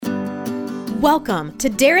Welcome to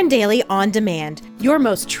Darren Daily On Demand, your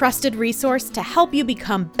most trusted resource to help you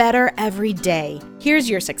become better every day. Here's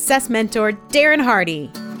your success mentor, Darren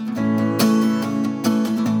Hardy.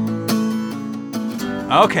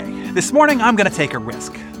 Okay, this morning I'm going to take a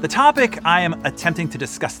risk. The topic I am attempting to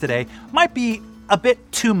discuss today might be a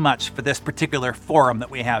bit too much for this particular forum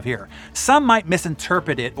that we have here. Some might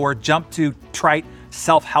misinterpret it or jump to trite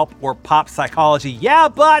self-help or pop psychology. Yeah,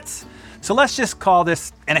 but... So let's just call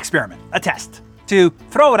this an experiment, a test, to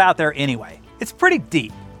throw it out there anyway. It's pretty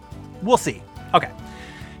deep. We'll see. Okay,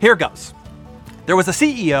 here goes. There was a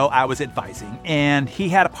CEO I was advising, and he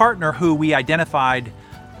had a partner who we identified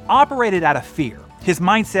operated out of fear. His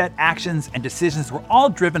mindset, actions, and decisions were all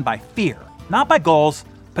driven by fear, not by goals,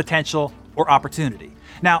 potential, or opportunity.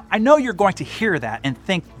 Now, I know you're going to hear that and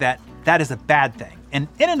think that that is a bad thing. And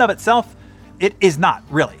in and of itself, it is not,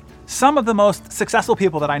 really. Some of the most successful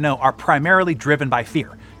people that I know are primarily driven by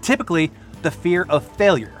fear, typically the fear of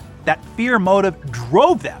failure. That fear motive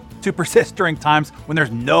drove them to persist during times when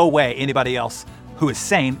there's no way anybody else who is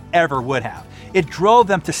sane ever would have. It drove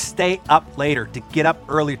them to stay up later, to get up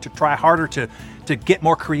earlier, to try harder, to get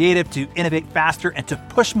more creative, to innovate faster, and to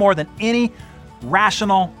push more than any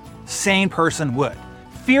rational, sane person would.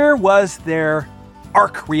 Fear was their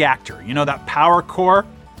arc reactor, that power core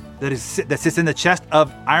that sits in the chest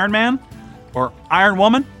of Iron Man or Iron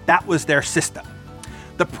Woman. That was their system.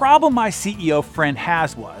 The problem my CEO friend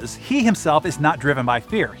has was he himself is not driven by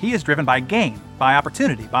fear. He is driven by gain, by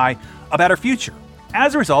opportunity, by a better future.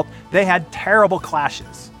 As a result, they had terrible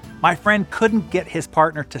clashes. My friend couldn't get his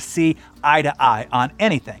partner to see eye to eye on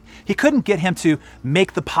anything. He couldn't get him to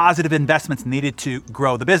make the positive investments needed to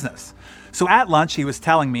grow the business. So at lunch, he was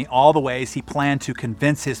telling me all the ways he planned to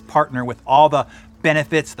convince his partner with all the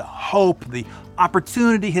benefits, the hope, the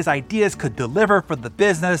opportunity his ideas could deliver for the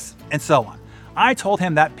business, and so on. I told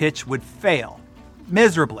him that pitch would fail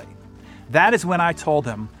miserably. That is when I told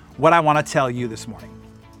him what I want to tell you this morning.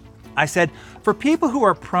 I said, for people who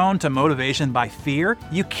are prone to motivation by fear,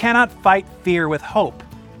 you cannot fight fear with hope.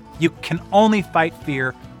 You can only fight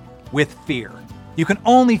fear with fear. You can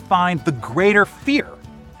only find the greater fear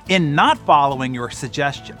in not following your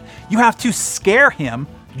suggestion. You have to scare him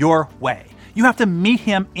your way. You have to meet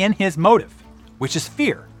him in his motive, which is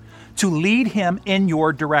fear, to lead him in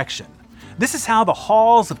your direction. This is how the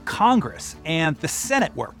halls of Congress and the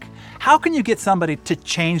Senate work. How can you get somebody to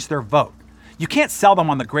change their vote? You can't sell them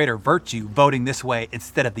on the greater virtue voting this way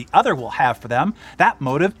instead of the other will have for them. That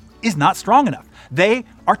motive is not strong enough. They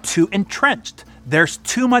are too entrenched. There's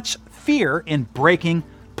too much fear in breaking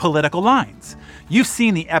political lines. You've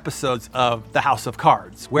seen the episodes of The House of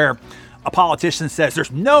Cards where a politician says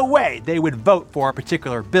there's no way they would vote for a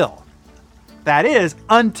particular bill. That is,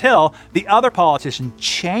 until the other politician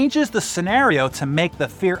changes the scenario to make the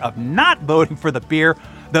fear of not voting for the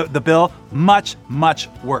bill much, much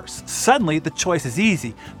worse. Suddenly, the choice is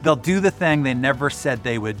easy. They'll do the thing they never said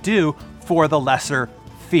they would do for the lesser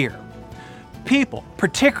fear. People,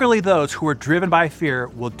 particularly those who are driven by fear,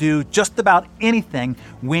 will do just about anything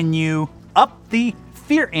when you up the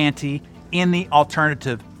fear ante in the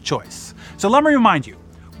alternative choice. So let me remind you,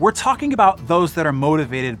 we're talking about those that are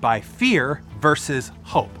motivated by fear versus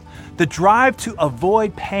hope. The drive to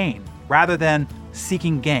avoid pain rather than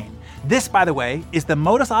seeking gain. This, by the way, is the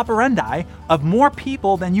modus operandi of more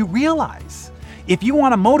people than you realize. If you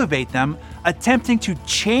want to motivate them, attempting to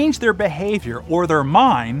change their behavior or their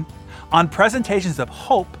mind on presentations of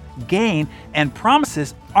hope, gain, and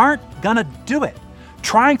promises aren't gonna do it.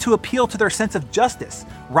 Trying to appeal to their sense of justice,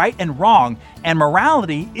 right and wrong, and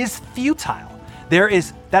morality is futile.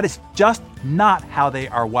 That is just not how they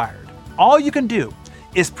are wired. All you can do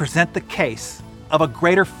is present the case of a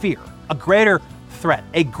greater fear, a greater threat,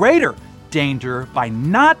 a greater danger by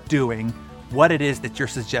not doing what it is that you're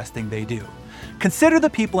suggesting they do. Consider the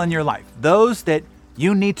people in your life, those that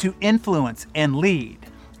you need to influence and lead.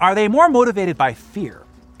 Are they more motivated by fear?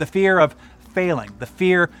 The fear of failing, the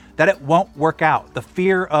fear that it won't work out, the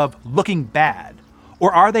fear of looking bad?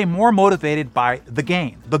 Or are they more motivated by the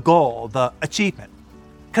gain, the goal, the achievement?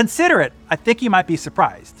 Consider it. I think you might be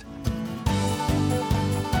surprised.